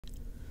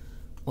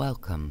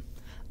Welcome.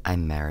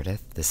 I'm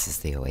Meredith. This is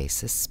the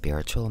Oasis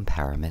Spiritual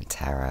Empowerment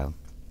Tarot.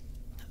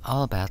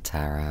 All about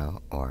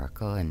tarot,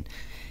 oracle, and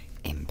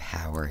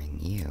empowering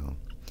you.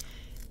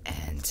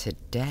 And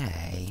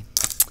today,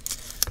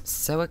 I'm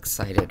so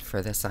excited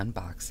for this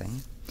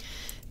unboxing.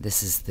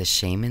 This is the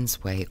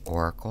Shaman's Way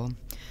Oracle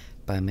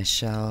by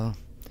Michelle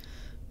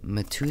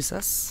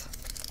Matuzas,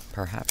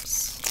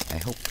 perhaps. I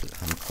hope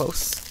I'm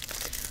close.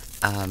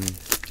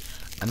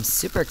 I'm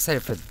super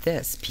excited for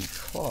this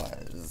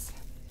because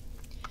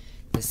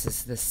this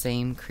is the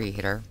same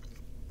creator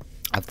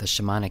of the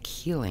Shamanic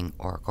Healing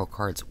Oracle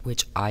Cards,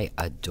 which I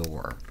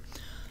adore.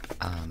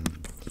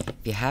 If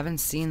you haven't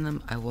seen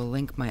them, I will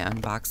link my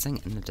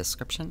unboxing in the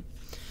description.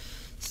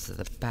 So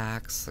the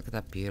backs, look at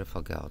that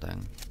beautiful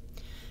gilding.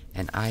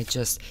 And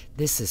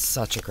this is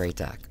such a great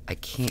deck. I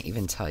can't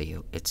even tell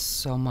you. It's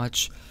so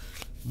much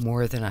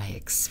more than I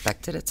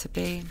expected it to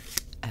be.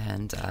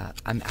 And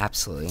I'm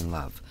absolutely in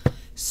love.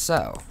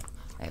 So,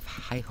 I have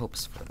high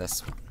hopes for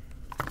this one.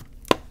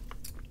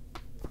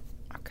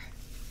 Okay.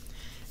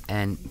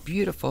 And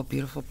beautiful,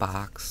 beautiful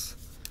box.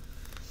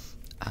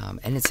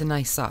 And it's a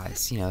nice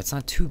size. You know, it's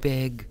not too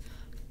big.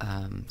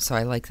 So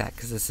I like that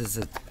because this is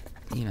a,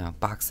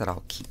 box that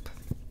I'll keep.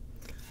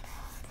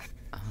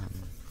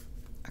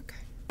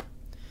 Okay.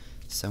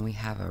 So we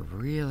have a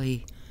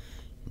really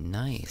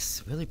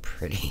nice, really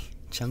pretty,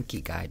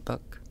 chunky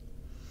guidebook.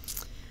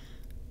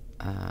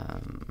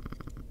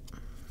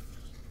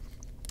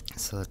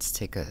 So let's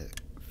take a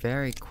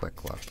very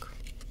quick look.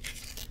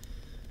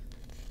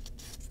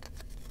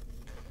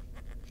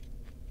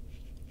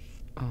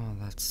 Oh,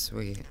 that's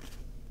sweet.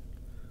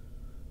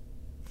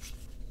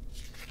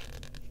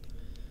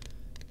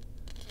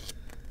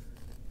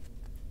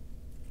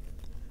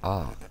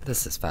 Oh,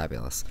 this is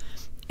fabulous.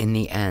 In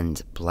the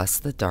end, bless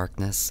the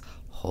darkness,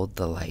 hold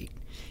the light,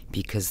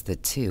 because the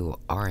two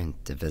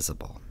aren't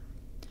divisible.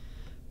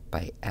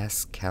 By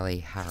S.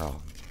 Kelly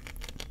Harrell.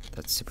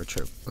 That's super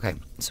true. Okay,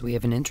 so we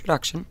have an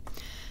introduction,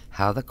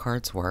 how the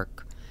cards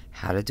work,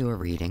 how to do a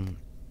reading,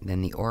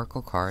 then the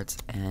oracle cards,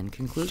 and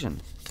conclusion.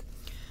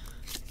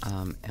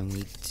 And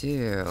we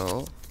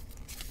do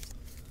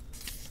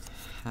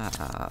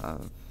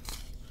have...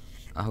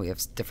 Oh, we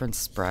have different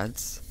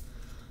spreads.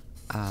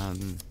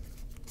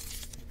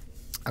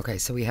 Okay,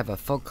 so we have a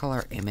full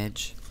color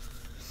image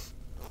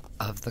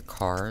of the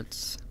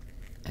cards,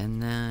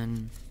 and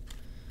then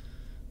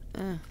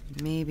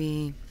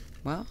maybe,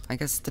 well, I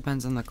guess it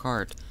depends on the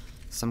card.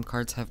 Some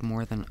cards have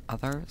more than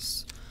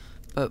others,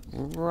 but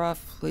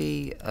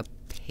roughly a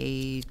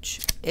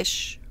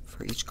page-ish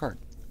for each card.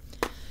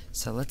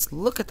 So let's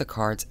look at the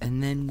cards,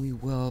 and then we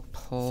will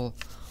pull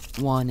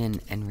one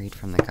and read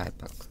from the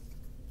guidebook.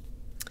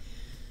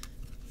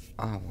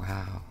 Oh,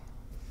 wow.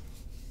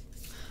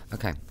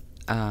 Okay.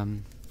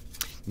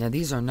 Now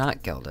these are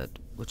not gilded,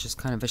 which is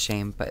kind of a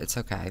shame, but it's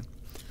okay.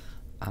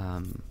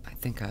 I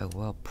think I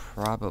will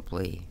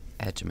probably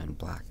edge them in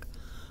black.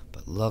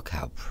 But look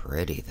how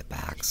pretty the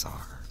backs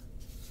are.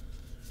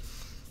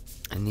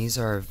 And these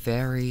are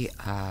very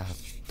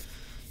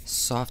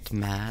soft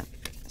matte.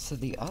 So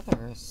the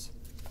others,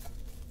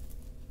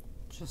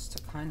 just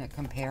to kind of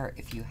compare,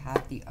 if you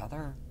have the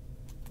other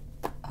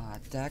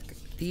deck,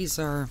 these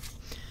are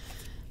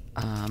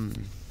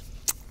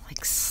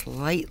like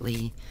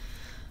slightly,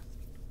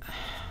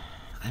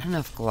 I don't know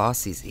if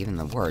glossy is even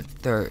the word.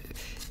 They're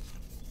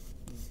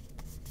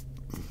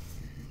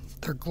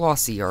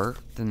glossier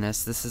than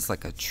this. This is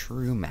like a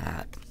true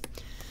matte.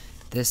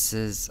 This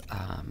is,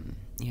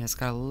 it's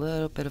got a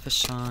little bit of a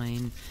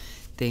shine.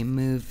 They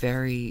move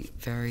very,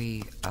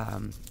 very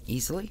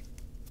easily.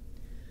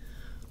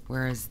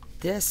 Whereas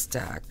this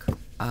deck,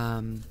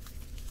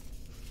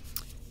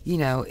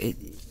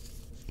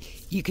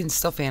 you can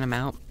still fan them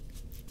out,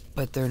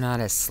 but they're not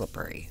as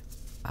slippery.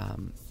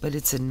 But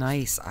it's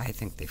I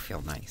think they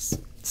feel nice.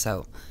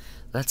 So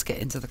let's get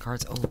into the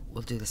cards. Oh,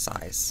 we'll do the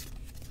size.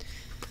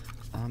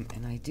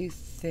 And I do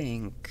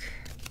think,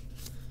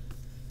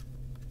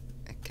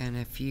 again,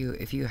 if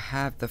you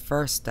have the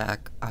first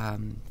deck,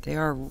 they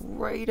are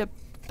right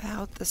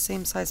about the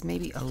same size,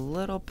 maybe a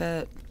little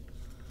bit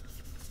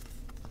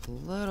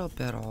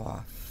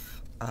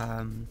off.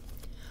 I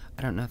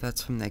don't know if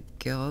that's from the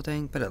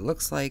gilding, but it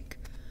looks like,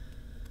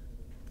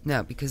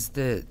 no, because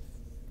the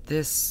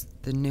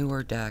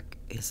newer deck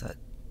is a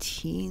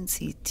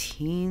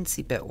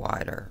teensy bit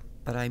wider,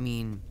 but I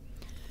mean,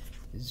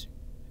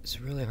 it's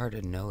really hard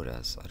to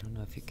notice. I don't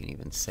know if you can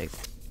even see,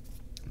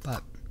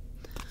 but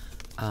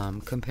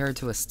compared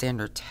to a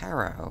standard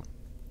tarot,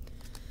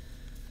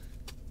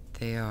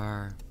 they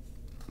are,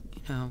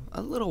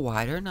 a little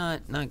wider,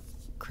 not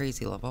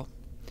crazy level,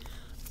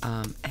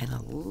 and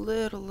a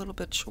little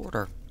bit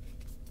shorter.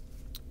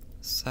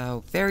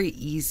 So very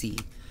easy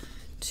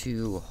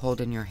to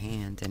hold in your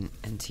hand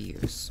and to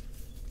use.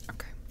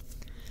 Okay,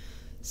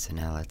 so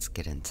now let's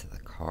get into the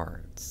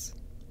cards.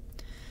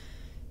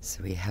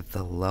 So we have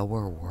the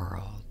lower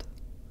world,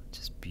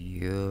 just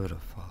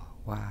beautiful.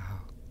 Wow.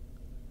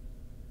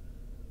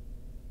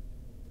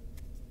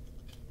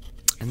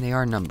 And they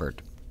are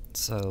numbered,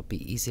 so it'll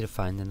be easy to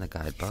find in the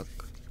guidebook.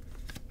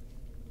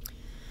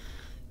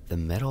 the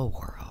middle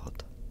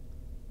world.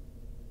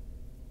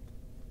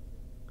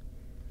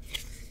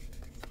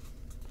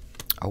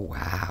 Oh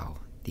wow,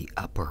 the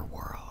upper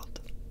world.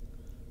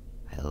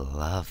 I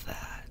love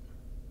that.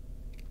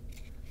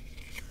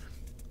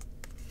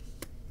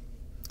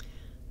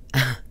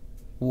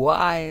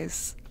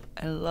 Wise.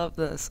 I love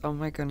this. Oh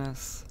my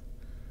goodness.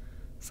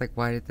 It's like,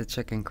 why did the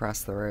chicken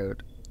cross the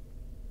road?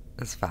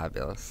 It's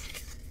fabulous.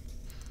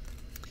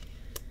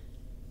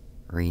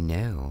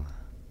 Renew.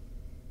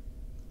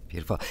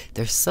 Beautiful.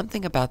 There's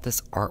something about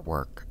this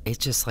artwork. It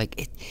just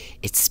like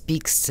it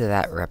speaks to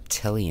that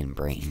reptilian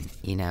brain.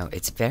 You know,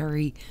 it's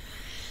very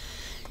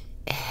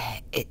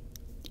it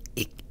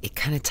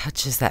kind of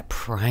touches that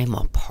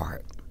primal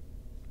part.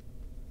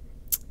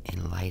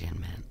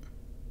 Enlightenment.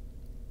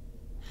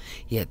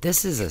 Yeah,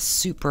 this is a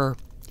super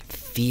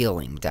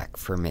feeling deck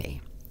for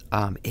me.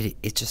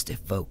 It just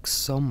evokes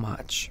so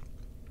much.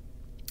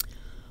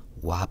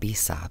 Wabi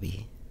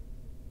sabi.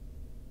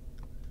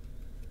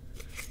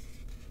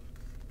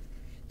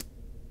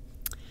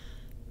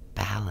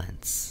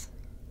 Balance.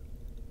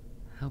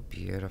 How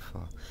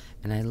beautiful.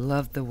 And I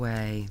love the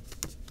way,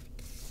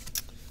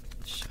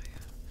 I'll show you.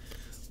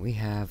 We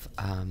have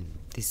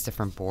these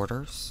different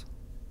borders.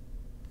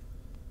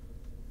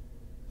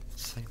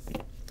 Let's see.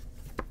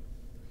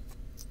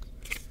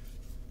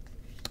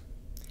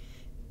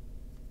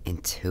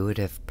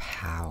 Intuitive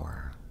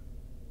power.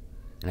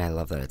 And I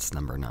love that it's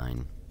number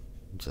 9.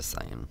 I'm just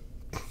saying.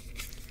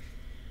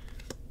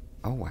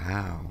 Oh,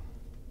 wow.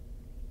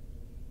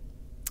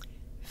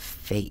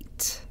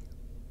 Fate.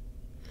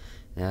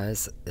 Now,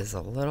 this is a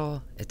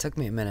little... It took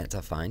me a minute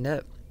to find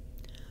it.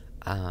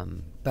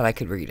 But I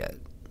could read it.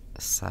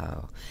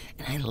 So...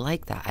 And I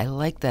like that. I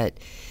like that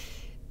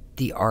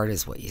the art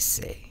is what you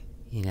see.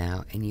 You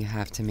know? And you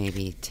have to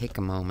maybe take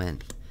a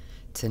moment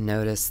to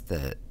notice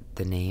the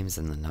names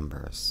and the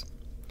numbers.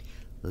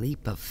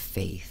 Leap of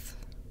faith.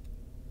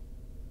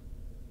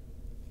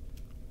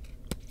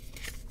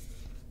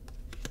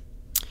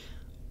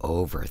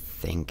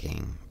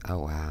 Overthinking.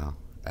 Oh, wow.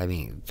 I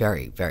mean,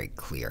 very, very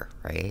clear,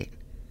 right?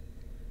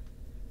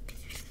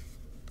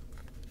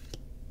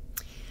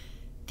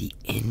 The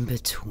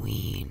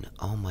in-between.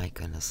 Oh my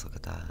goodness, look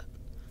at that.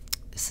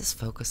 Is this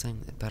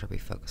focusing? It better be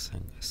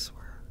focusing, I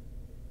swear.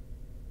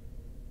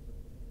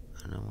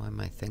 I don't know why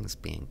my thing's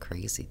being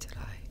crazy today.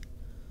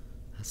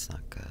 That's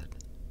not good.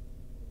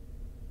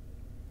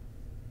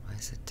 Why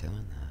is it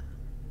doing that?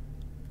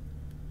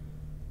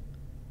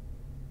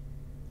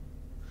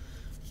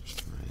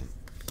 Right.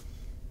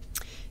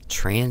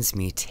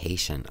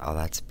 Transmutation. Oh,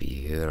 that's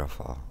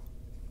beautiful.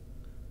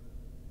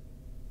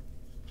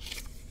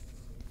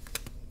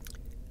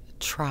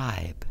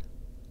 Tribe.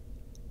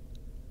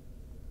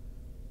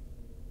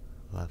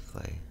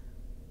 Lovely.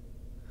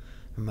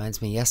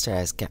 Reminds me, yesterday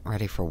I was getting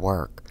ready for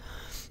work,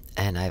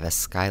 and I have a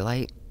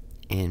skylight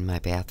in my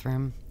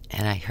bathroom,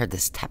 and I heard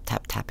this tap,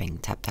 tap, tapping,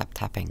 tap, tap,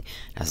 tapping.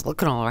 And I was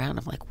looking all around.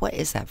 I'm like, what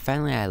is that?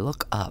 Finally, I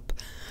look up,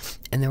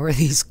 and there were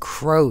these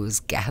crows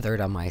gathered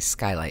on my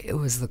skylight. It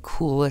was the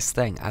coolest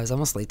thing. I was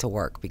almost late to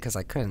work because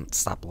I couldn't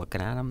stop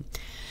looking at them.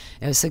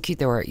 It was so cute.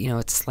 They were, you know,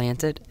 it's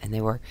slanted, and they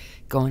were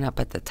going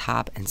up at the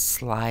top and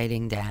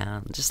sliding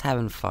down, just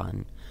having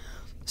fun.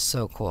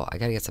 So cool. I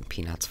gotta get some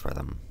peanuts for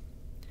them.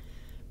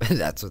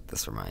 That's what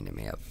this reminded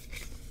me of.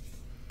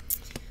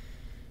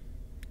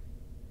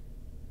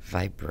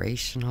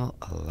 Vibrational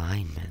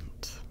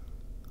alignment.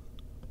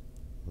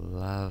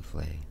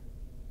 Lovely.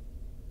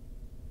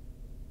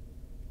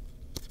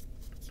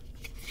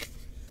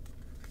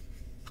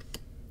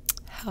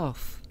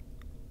 Health.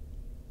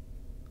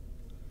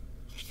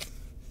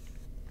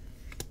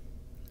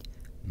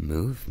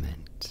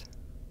 Movement.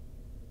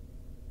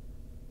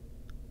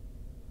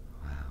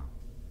 Wow.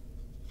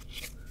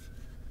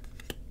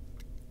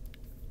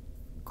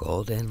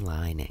 Golden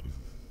lining.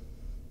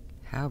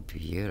 How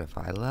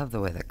beautiful. I love the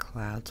way the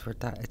clouds were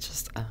done. It's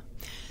just,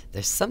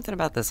 there's something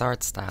about this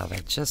art style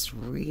that just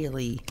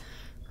really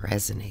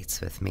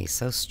resonates with me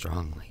so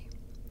strongly.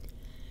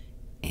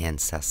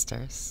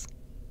 Ancestors.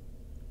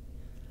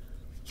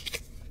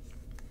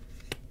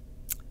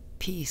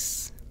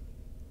 Peace.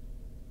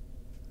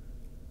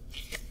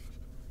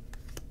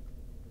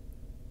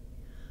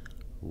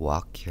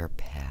 Walk your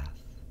path.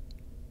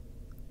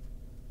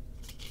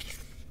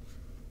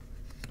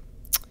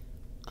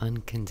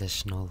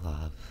 Unconditional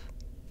love.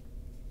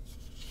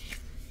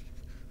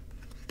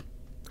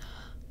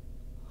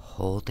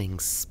 Holding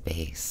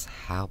space.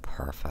 How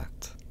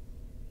perfect.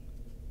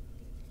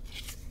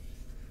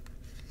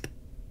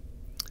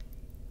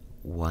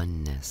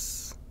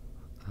 Oneness.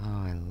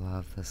 Oh, I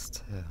love this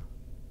too.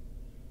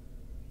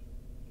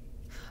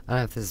 I don't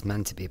know if this is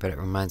meant to be, but it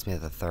reminds me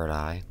of the third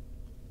eye,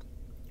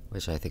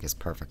 which I think is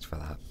perfect for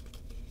that.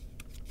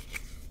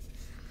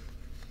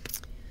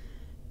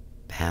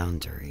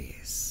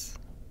 Boundaries.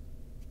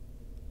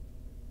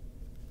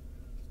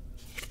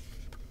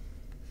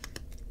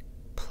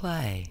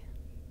 Play.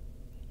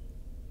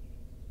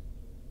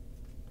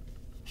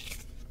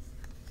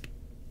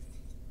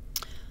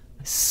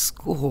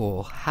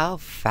 School. How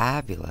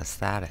fabulous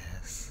that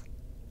is.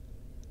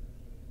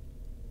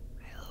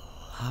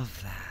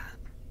 love that.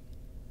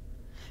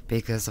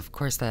 Because, of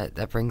course,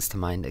 that brings to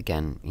mind,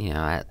 again,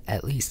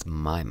 at least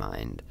my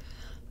mind,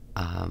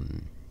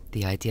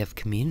 the idea of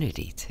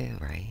community, too,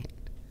 right?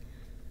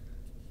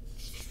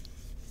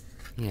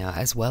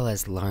 As well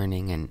as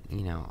learning and,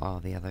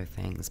 all the other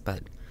things.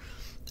 But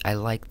I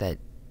like that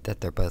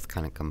they're both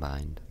kind of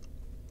combined.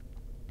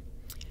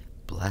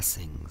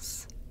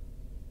 Blessings.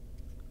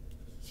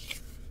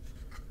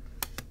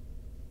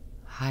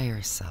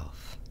 Higher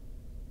self.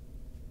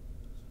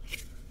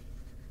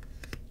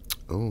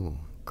 Ooh,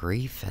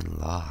 grief and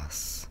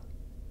loss.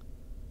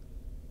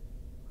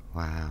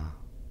 Wow.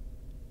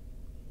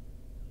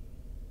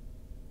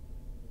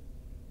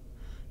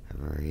 I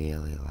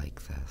really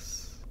like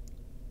this.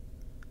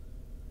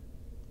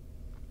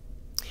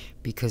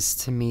 Because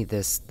to me,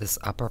 this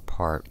upper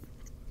part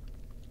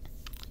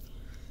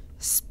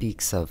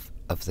speaks of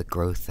the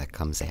growth that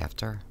comes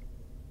after.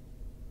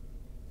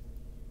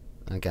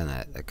 Again,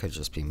 that could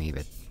just be me,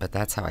 but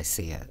that's how I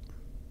see it,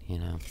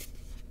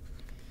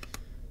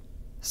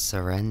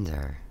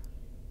 Surrender.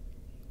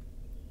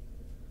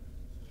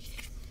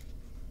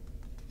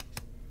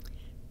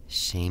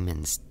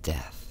 Shaman's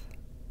death.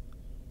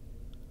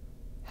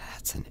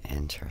 That's an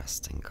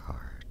interesting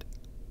card.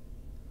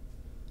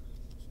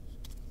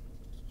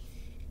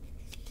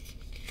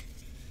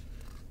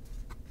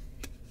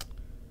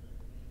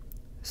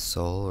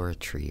 Soul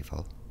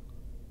retrieval.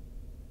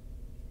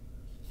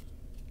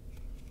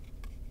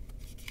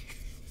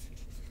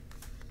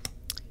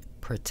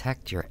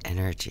 Protect your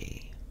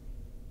energy.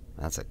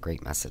 That's a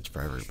great message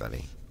for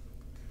everybody.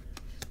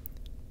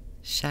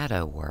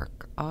 Shadow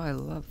work. Oh, I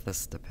love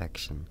this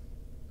depiction.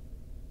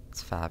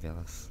 It's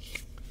fabulous.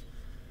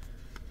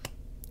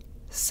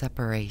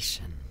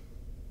 Separation.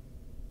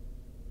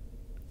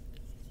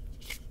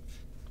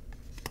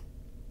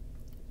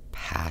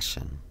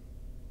 Passion.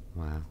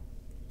 Wow.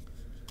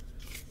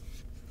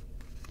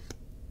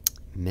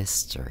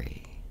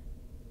 Mystery.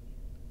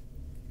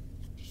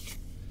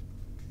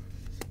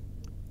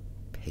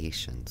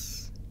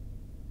 Patience.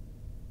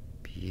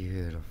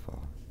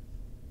 Beautiful.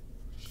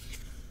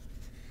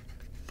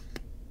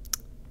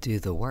 Do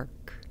the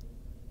work.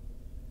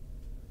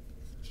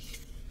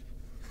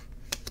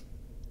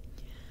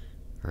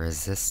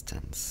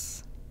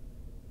 Resistance.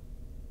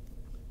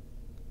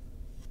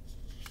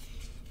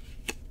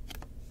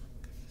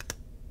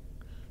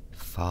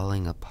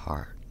 Falling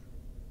apart.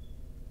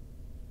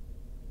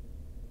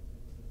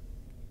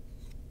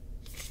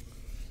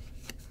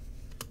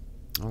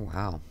 Oh,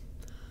 wow.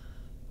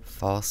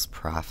 False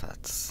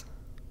prophets.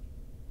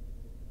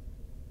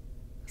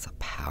 It's a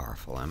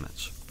powerful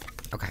image.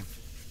 Okay.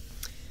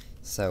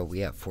 So we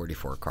have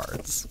 44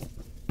 cards,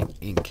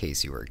 in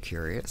case you were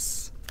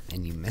curious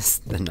and you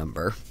missed the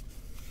number.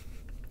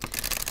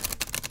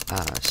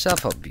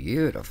 Shuffle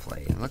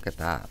beautifully. Look at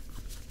that.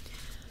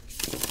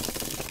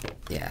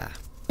 Yeah.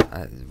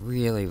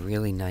 Really,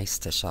 really nice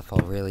to shuffle.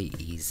 Really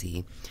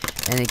easy.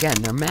 And again,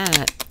 they're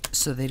matte,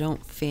 so they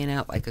don't fan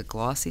out like a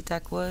glossy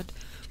deck would,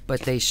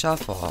 but they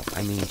shuffle,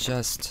 I mean,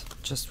 just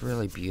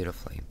really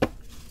beautifully.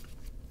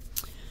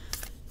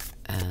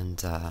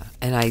 And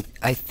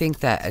I think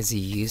that as you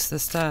use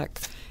this deck,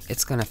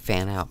 it's going to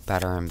fan out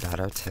better and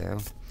better too.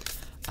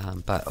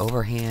 But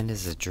overhand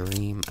is a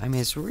dream. I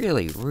mean, it's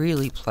really,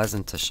 really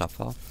pleasant to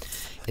shuffle.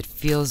 It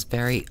feels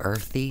very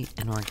earthy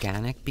and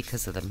organic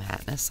because of the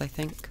mattness, I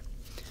think.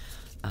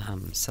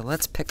 So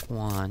let's pick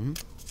one,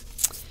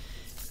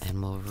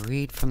 and we'll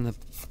read from the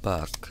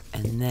book,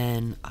 and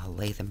then I'll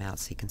lay them out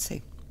so you can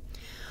see.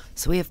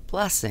 So we have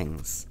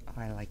blessings.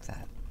 Oh, I like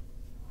that.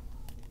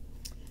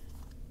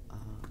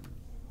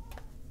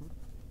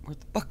 Where'd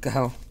the book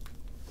go?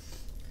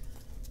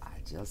 I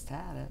just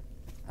had it.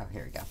 Oh,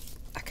 here we go.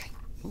 Okay.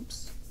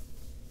 Oops.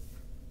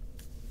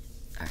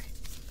 All right.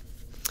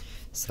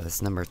 So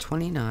it's number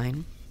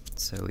 29,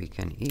 so we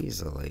can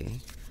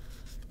easily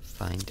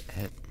find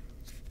it.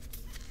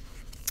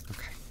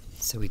 Okay.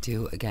 So we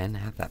do, again,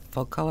 have that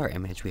full color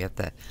image. We have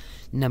the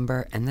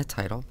number and the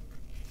title.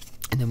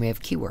 And then we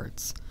have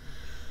keywords.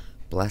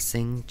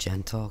 Blessing,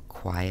 gentle,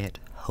 quiet,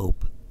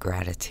 hope,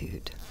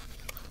 gratitude.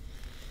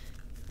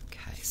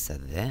 Okay, so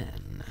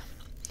then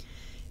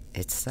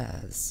it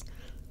says,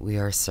 we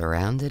are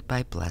surrounded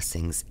by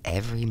blessings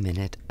every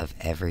minute of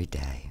every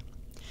day.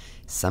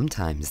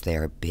 Sometimes they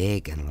are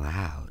big and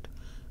loud.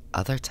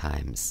 Other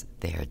times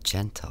they are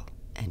gentle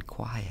and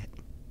quiet.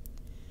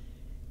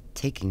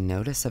 Taking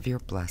notice of your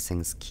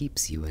blessings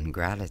keeps you in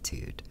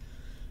gratitude,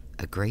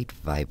 a great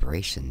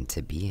vibration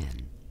to be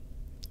in.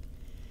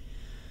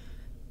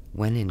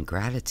 When in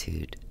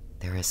gratitude,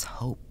 there is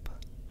hope.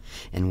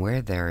 And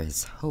where there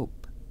is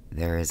hope,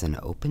 there is an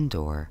open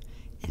door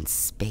and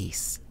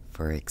space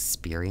for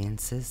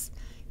experiences,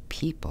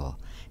 people,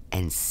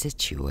 and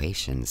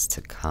situations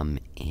to come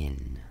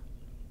in.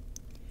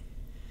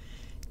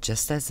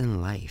 Just as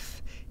in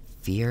life,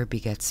 fear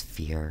begets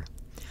fear,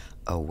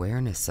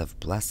 awareness of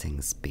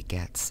blessings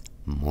begets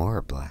more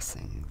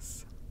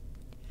blessings.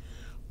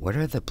 What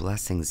are the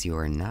blessings you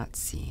are not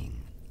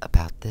seeing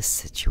about this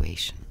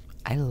situation?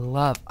 I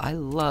love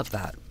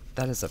that.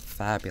 That is a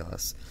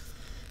fabulous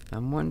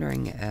I'm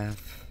wondering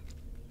if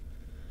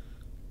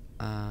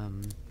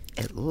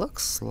it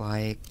looks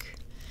like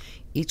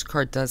each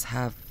card does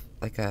have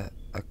like a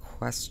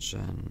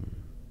question,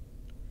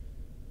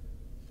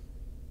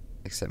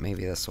 except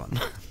maybe this one.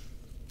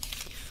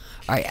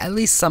 All right, at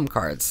least some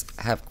cards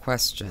have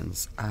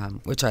questions,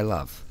 which I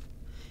love,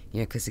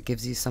 because it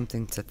gives you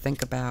something to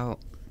think about.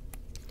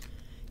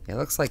 It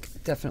looks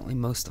like definitely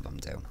most of them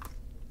do,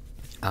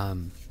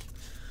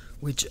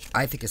 which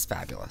I think is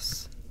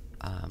fabulous.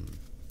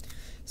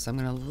 So I'm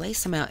going to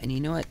lace them out, and you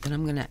know what? Then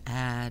I'm going to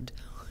add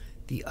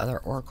the other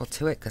oracle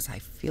to it because I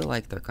feel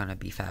like they're going to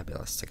be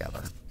fabulous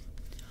together.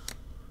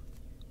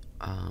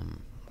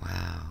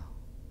 Wow.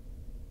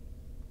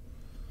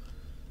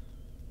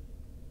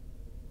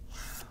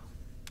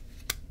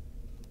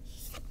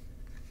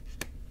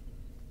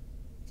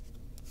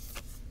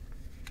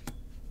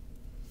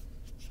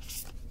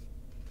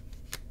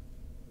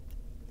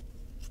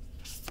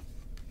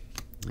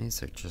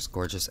 These are just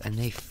gorgeous, and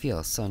they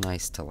feel so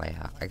nice to lay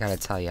out. I gotta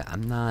tell you,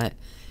 I'm not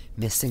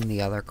missing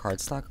the other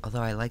cardstock,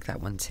 although I like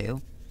that one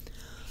too.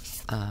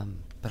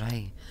 But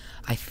I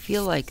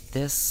feel like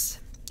this,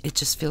 it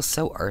just feels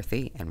so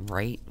earthy and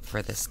right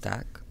for this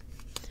deck.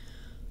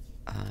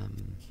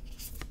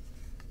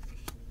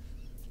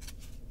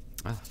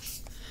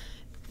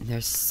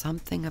 There's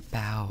something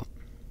about,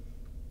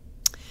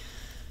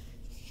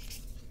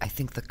 I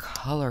think the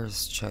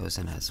colors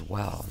chosen as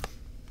well,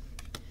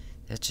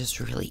 that just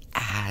really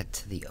add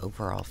to the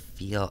overall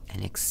feel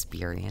and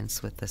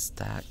experience with this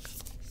deck.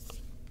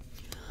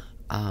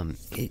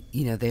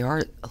 They are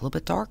a little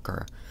bit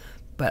darker,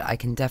 but I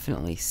can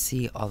definitely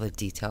see all the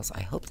details.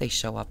 I hope they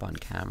show up on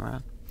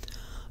camera.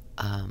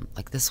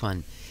 Like this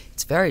one,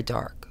 it's very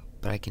dark,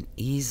 but I can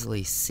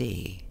easily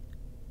see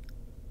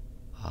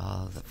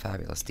all the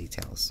fabulous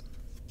details.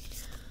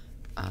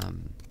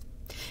 And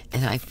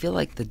I feel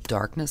like the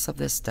darkness of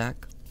this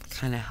deck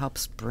kind of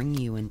helps bring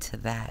you into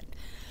that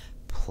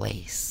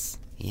place,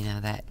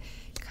 that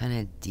kind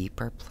of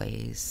deeper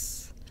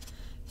place,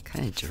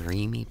 kind of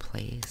dreamy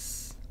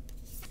place.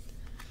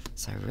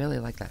 So I really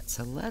like that.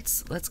 So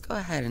let's go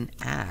ahead and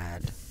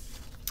add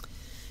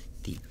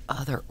the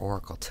other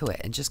oracle to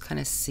it and just kind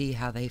of see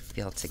how they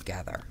feel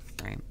together,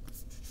 right?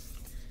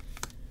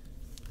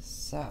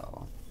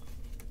 So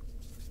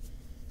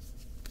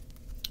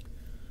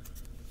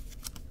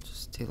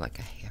just do like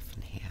a half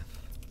and half.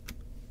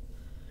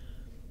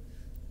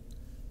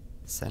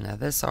 So now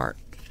this art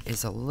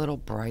is a little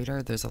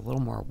brighter. There's a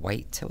little more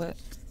white to it,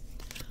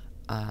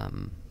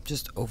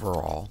 just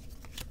overall.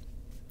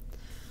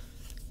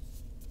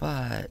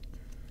 But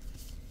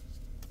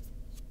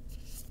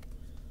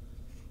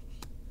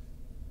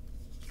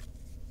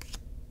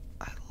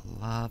I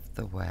love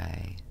the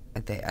way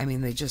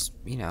they just,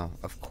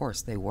 of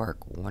course they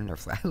work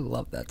wonderfully. I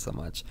love that so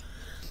much.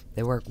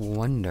 They work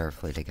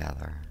wonderfully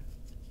together.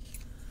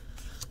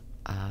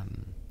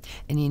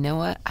 And you know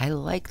what? I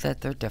like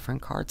that they're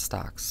different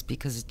cardstocks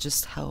because it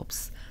just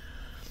helps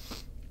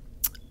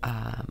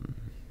kind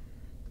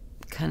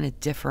of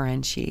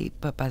differentiate,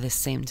 but by the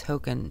same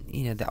token,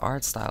 the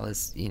art style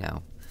is,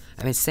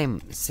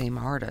 same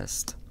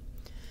artist.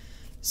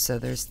 So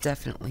there's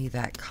definitely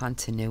that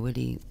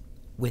continuity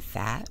with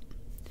that.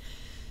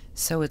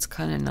 So it's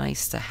kind of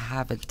nice to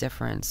have a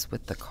difference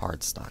with the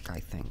cardstock, I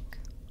think.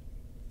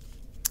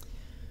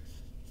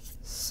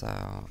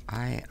 So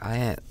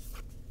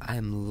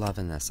I'm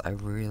loving this. I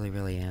really,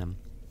 really am.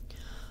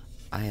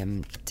 I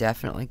am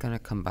definitely going to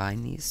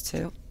combine these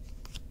two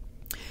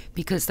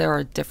because there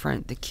are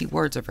different, the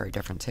keywords are very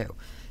different too.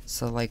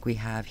 So like we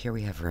have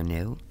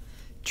renew,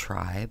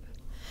 tribe.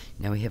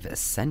 Now we have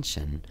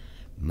ascension,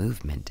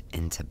 movement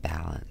into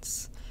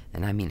balance.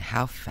 And I mean,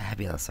 how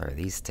fabulous are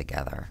these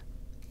together?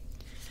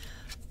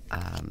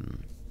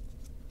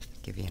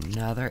 Give you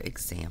another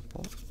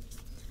example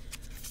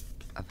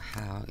of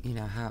how,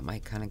 how it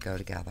might kind of go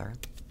together.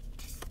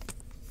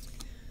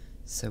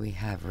 So we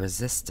have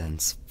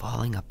resistance,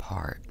 falling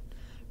apart,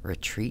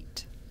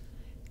 retreat,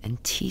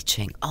 and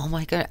teaching. Oh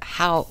my God,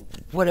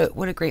 what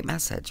a great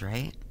message,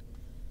 right?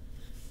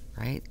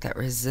 Right? That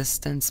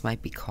resistance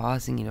might be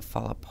causing you to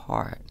fall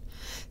apart.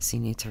 So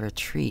you need to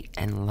retreat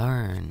and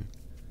learn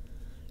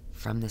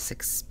from this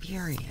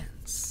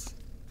experience.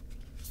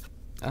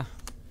 Oh,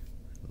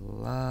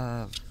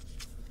 love,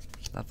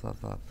 love,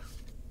 love, love.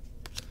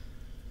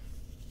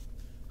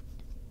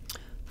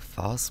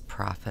 False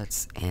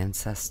prophets,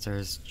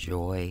 ancestors,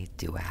 joy,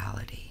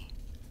 duality.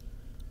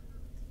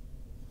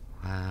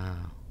 Wow.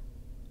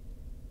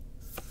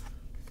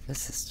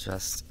 This is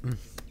just,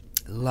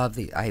 love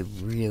these. I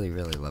really,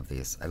 really love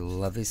these. I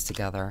love these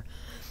together.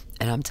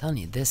 And I'm telling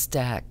you, this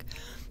deck,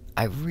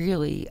 I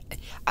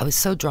was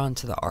so drawn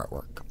to the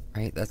artwork,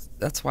 right?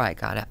 That's why I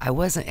got it. I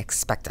wasn't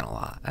expecting a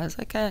lot. I was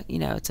like,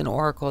 it's an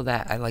oracle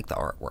that I like the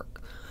artwork.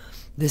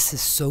 This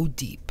is so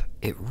deep.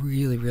 It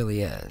really,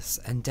 really is.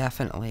 And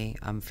definitely,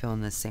 I'm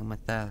feeling the same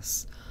with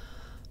this.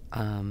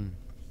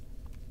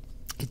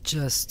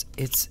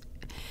 It's,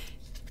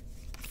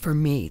 for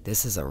me,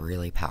 this is a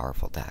really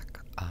powerful deck.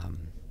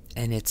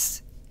 And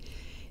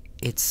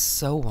it's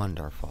so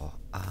wonderful.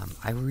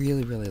 I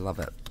really, really love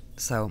it.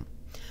 So,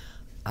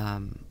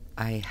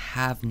 I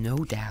have no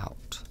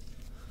doubt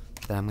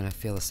that I'm going to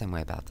feel the same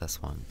way about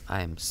this one.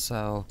 I'm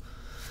so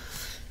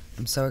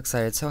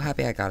excited, so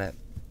happy I got it.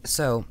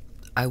 So,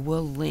 I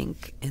will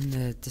link in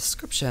the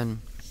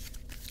description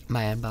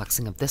my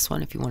unboxing of this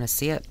one if you want to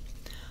see it.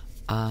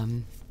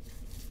 And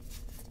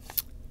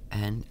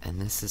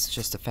this is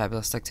just a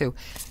fabulous deck too.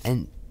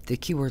 And the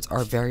keywords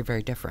are very,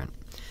 very different.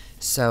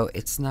 So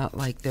it's not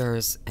like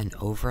there's an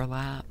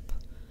overlap.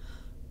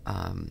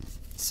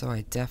 So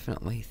I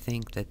definitely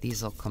think that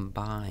these will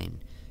combine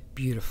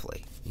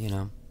beautifully, you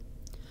know.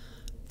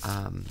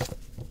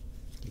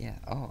 Yeah,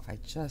 oh,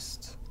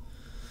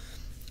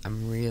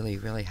 I'm really,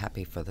 really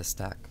happy for this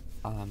deck.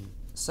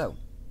 So,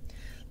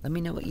 let me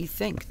know what you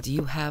think. Do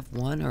you have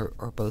one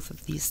or both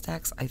of these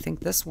decks? I think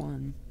this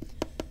one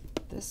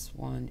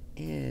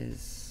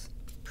is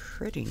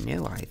pretty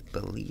new, I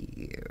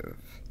believe.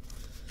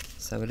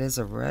 So it is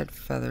a red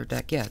feather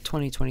deck. Yeah,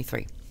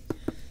 2023.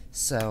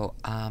 So,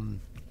 oh,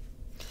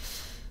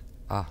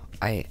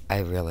 I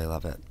really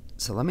love it.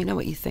 So let me know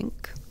what you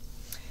think.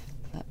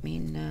 Let me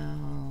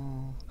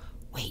know.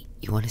 Wait,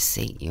 you want to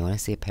see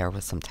a pair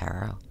with some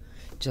tarot?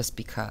 Just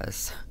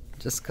because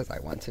I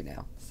want to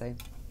now. See?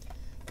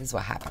 This is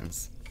what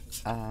happens.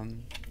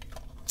 And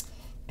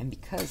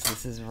because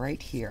this is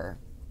right here,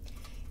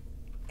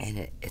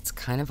 and it's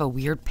kind of a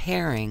weird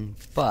pairing,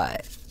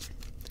 but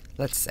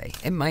let's see.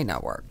 It might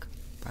not work,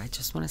 but I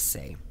just want to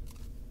see.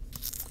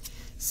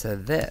 So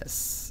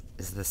this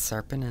is the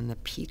Serpent and the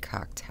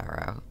Peacock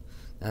Tarot.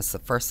 That's the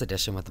first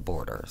edition with the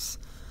borders.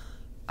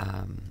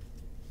 And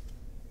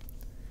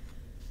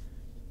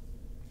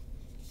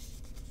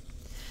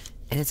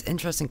it's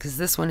interesting because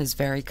this one is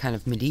very kind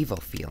of medieval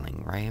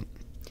feeling, right?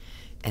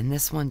 And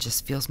this one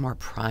just feels more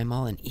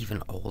primal and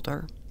even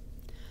older.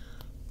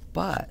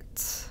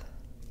 But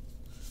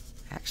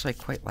I actually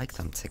quite like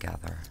them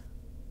together.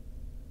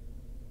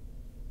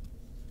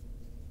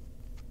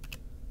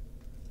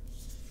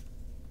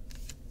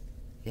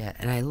 Yeah,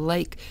 and I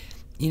like,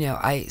 you know,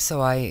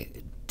 I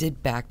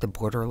did back the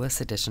borderless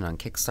edition on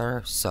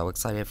Kickstarter. So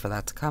excited for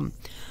that to come.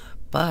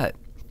 But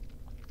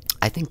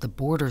I think the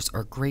borders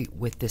are great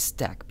with this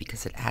deck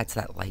because it adds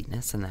that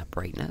lightness and that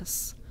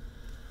brightness.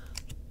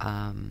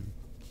 Oh,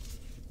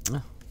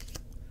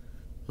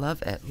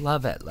 love it,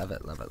 love it, love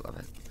it, love it, love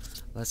it.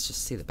 Let's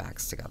just see the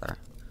backs together.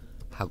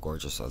 How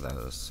gorgeous are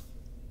those?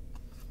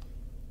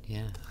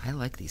 Yeah, I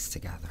like these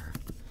together.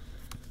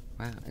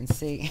 Wow, and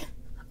see,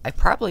 I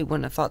probably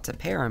wouldn't have thought to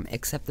pair them,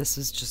 except this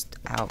is just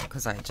out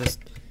because I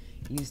just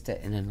used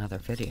it in another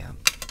video.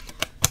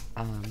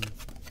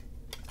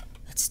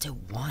 Let's do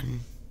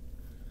one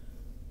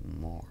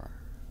more.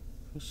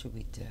 Who should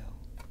we do?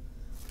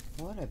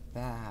 What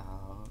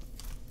about...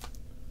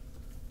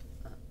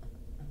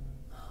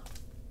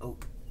 Oh,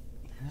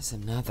 here's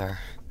another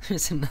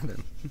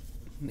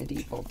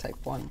medieval type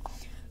one.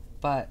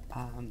 But,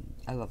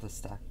 I love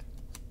this deck.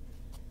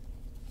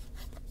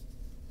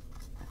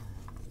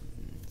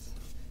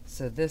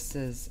 So this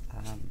is,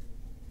 oh,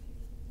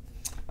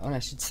 and I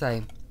should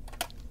say,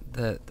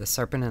 the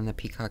Serpent and the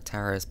Peacock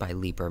Tower is by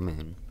Libra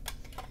Moon.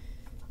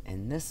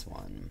 And this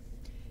one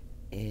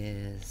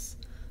is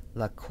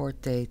La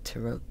Corte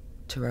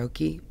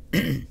Tarocchi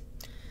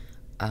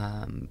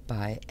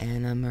by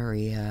Anna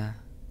Maria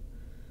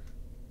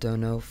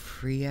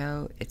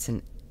Donofrio. It's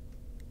an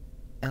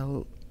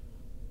El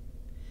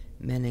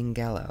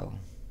Meninghello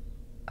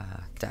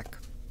deck.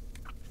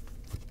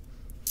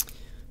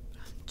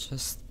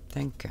 Just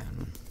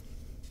thinking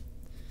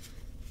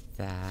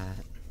that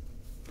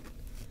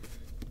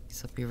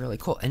this will be really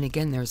cool. And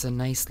again, there's a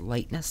nice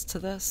lightness to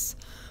this,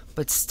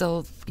 but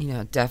still, you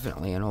know,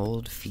 definitely an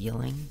old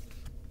feeling.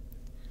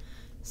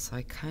 So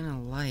I kind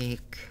of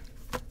like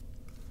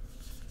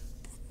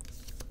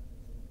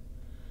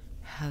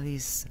how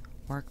these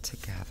work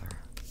together.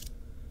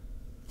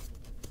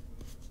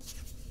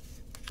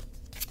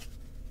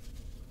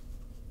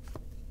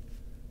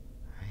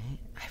 Right?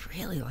 I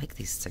really like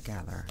these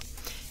together.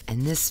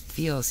 And this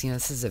feels, you know,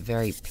 this is a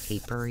very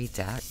papery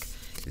deck.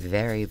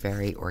 Very,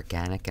 very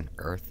organic and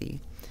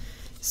earthy.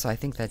 So I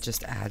think that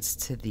just adds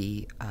to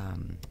the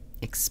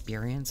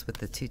experience with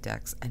the two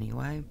decks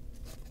anyway.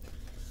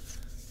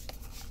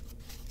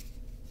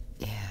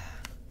 Yeah.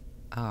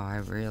 Oh, I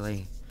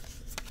really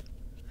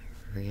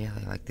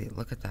like the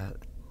look at that.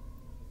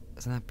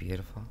 Isn't that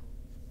beautiful?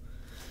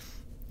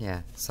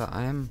 Yeah, so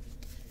I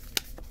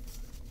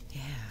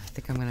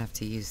think I'm gonna have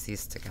to use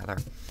these together.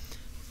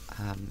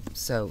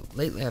 So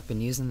lately I've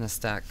been using this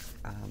deck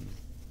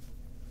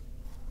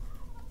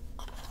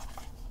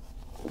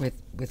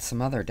with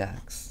some other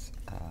decks,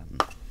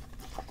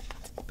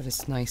 but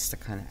it's nice to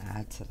kind of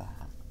add to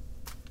that.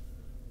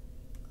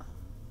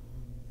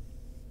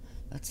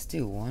 Let's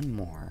do one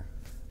more,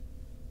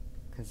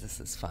 because this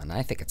is fun.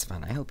 I think it's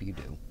fun. I hope you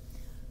do.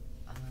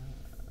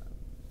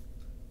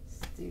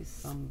 Let's do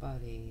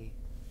somebody.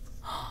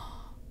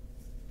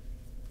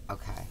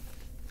 Okay,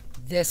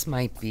 this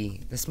might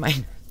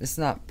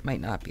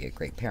not be a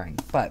great pairing,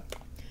 but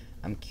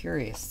I'm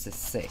curious to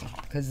see,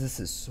 because this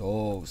is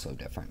so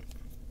different.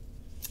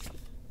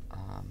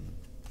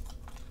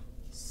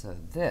 So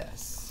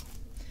this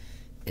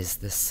is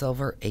the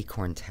Silver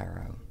Acorn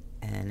Tarot,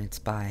 and it's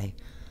by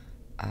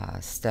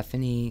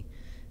Stephanie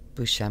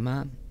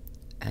Buscema,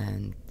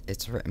 and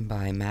it's written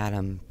by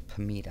Madame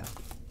Pamita.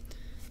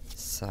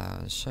 So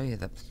I'll show you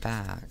the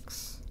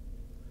backs.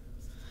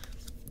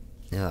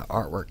 Now the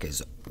artwork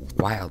is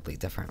wildly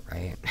different,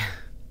 right?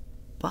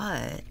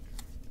 But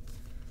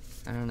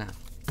I don't know.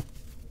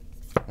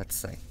 Let's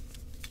see.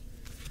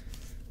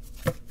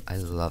 I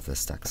love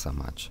this deck so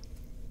much.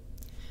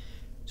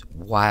 It's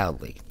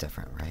wildly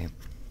different, right?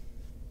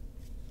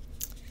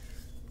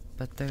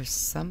 But there's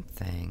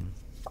something.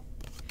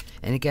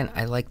 And again,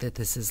 I like that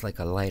this is like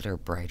a lighter,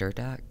 brighter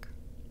deck.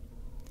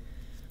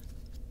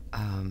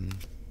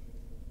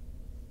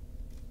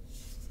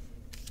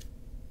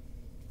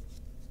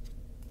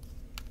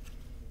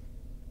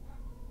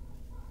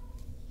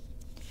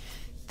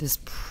 This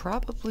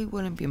probably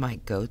wouldn't be my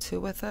go-to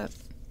with it.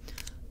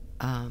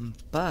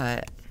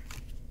 But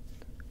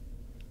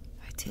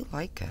I do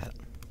like it.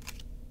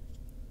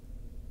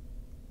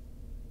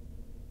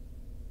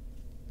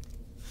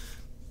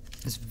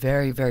 It's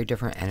very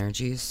different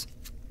energies,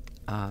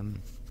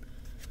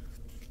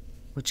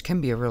 which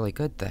can be a really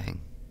good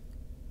thing.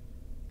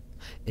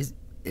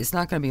 It's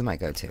not going to be my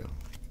go-to.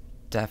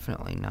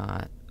 Definitely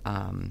not.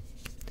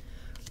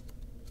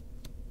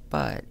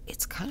 But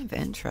it's kind of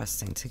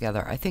interesting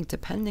together. I think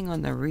depending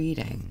on the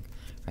reading,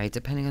 right,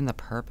 depending on the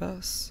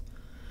purpose,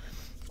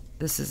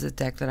 this is a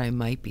deck that I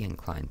might be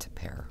inclined to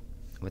pair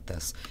with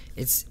this.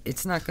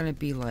 It's not going to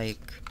be like,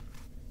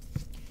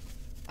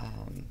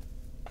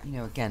 you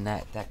know, again,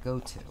 that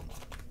go-to.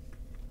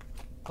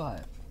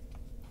 But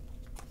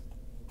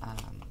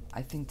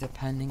I think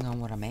depending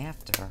on what I'm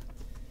after,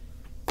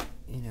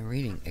 you know,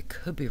 reading, it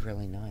could be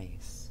really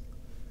nice.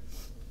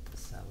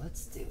 So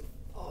let's do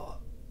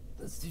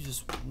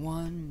just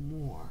one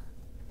more.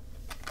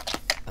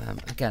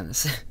 Again,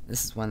 this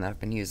is one that I've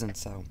been using,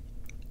 so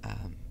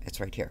it's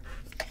right here.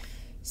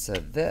 So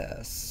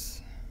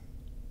this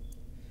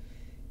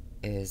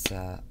is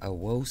a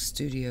Woe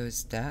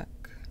Studios deck,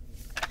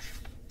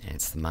 and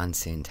it's the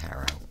Monsoon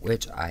Tarot,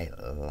 which I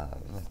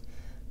love.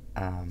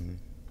 And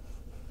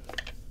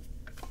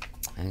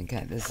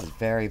again, this is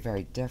very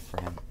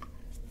different.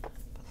 But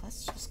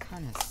let's just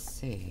kind of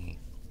see.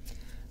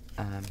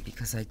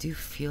 Because I do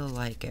feel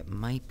like it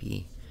might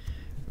be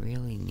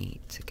really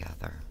neat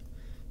together.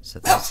 So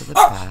those are the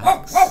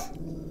backs. I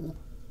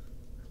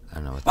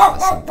don't know what that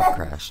was, something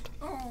crashed.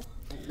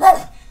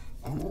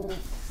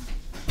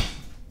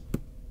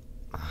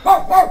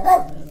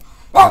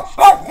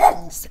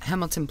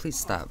 Hamilton, please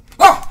stop.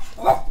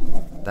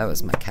 That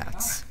was my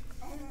cats.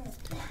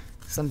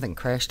 Something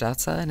crashed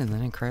outside and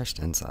then it crashed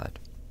inside.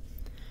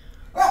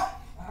 I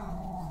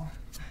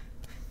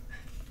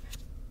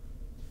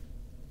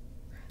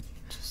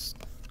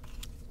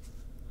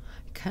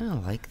kind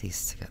of like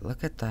these together.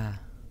 Look at the...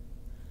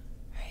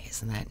 Hey,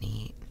 isn't that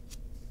neat?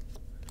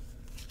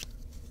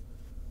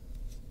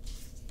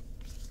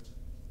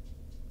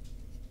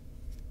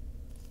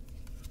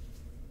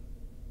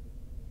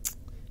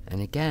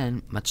 And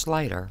again, much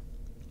lighter.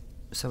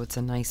 So it's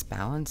a nice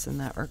balance in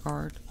that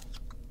regard.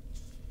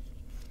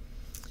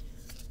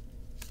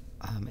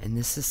 And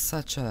this is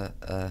such a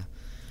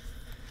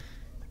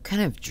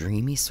kind of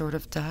dreamy sort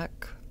of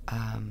deck.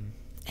 And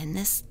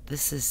this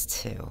is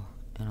too,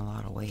 in a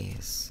lot of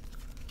ways.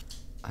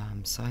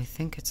 So I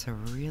think it's a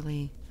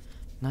really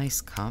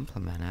nice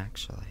compliment,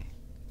 actually.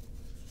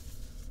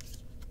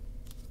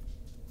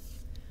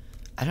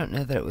 I don't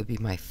know that it would be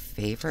my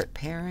favorite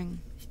pairing,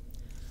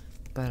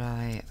 but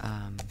I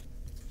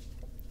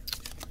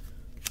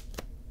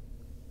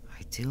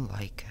do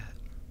like it.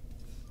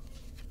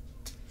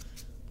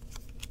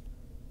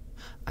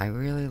 I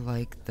really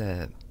like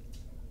the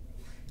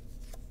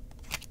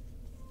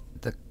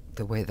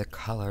way the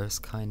colors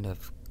kind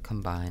of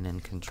combine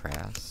and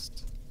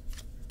contrast.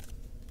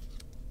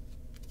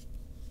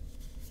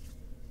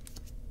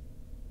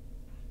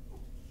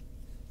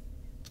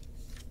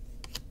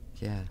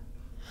 Yeah.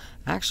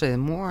 Actually, the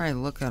more I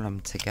look at them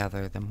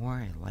together, the more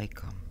I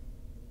like them.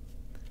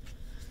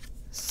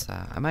 So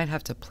I might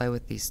have to play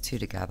with these two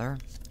together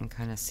and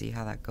kind of see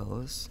how that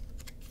goes.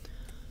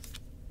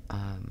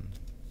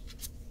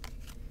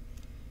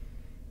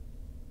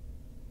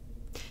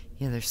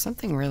 Yeah, there's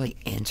something really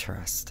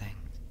interesting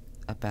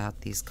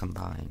about these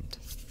combined.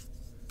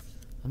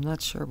 I'm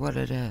not sure what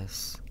it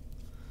is.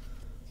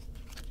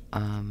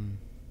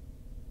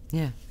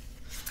 Yeah.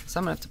 So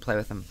I'm gonna have to play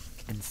with them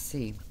and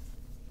see.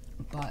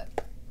 But,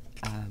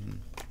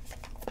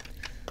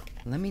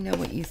 let me know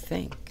what you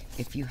think.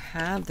 If you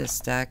have this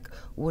deck,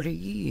 what are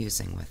you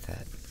using with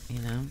it?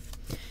 You know?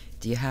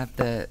 Do you have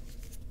the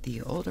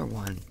older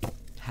one?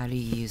 How do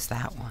you use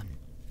that one?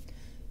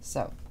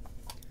 So,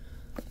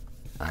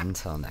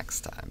 until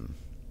next time,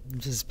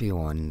 just be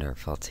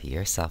wonderful to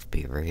yourself.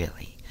 Be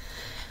really,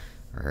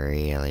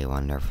 really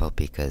wonderful,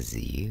 because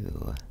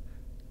you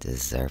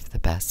deserve the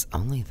best,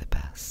 only the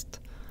best.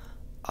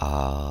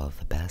 all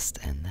the best,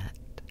 and that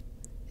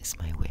is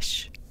my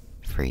wish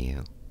for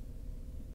you.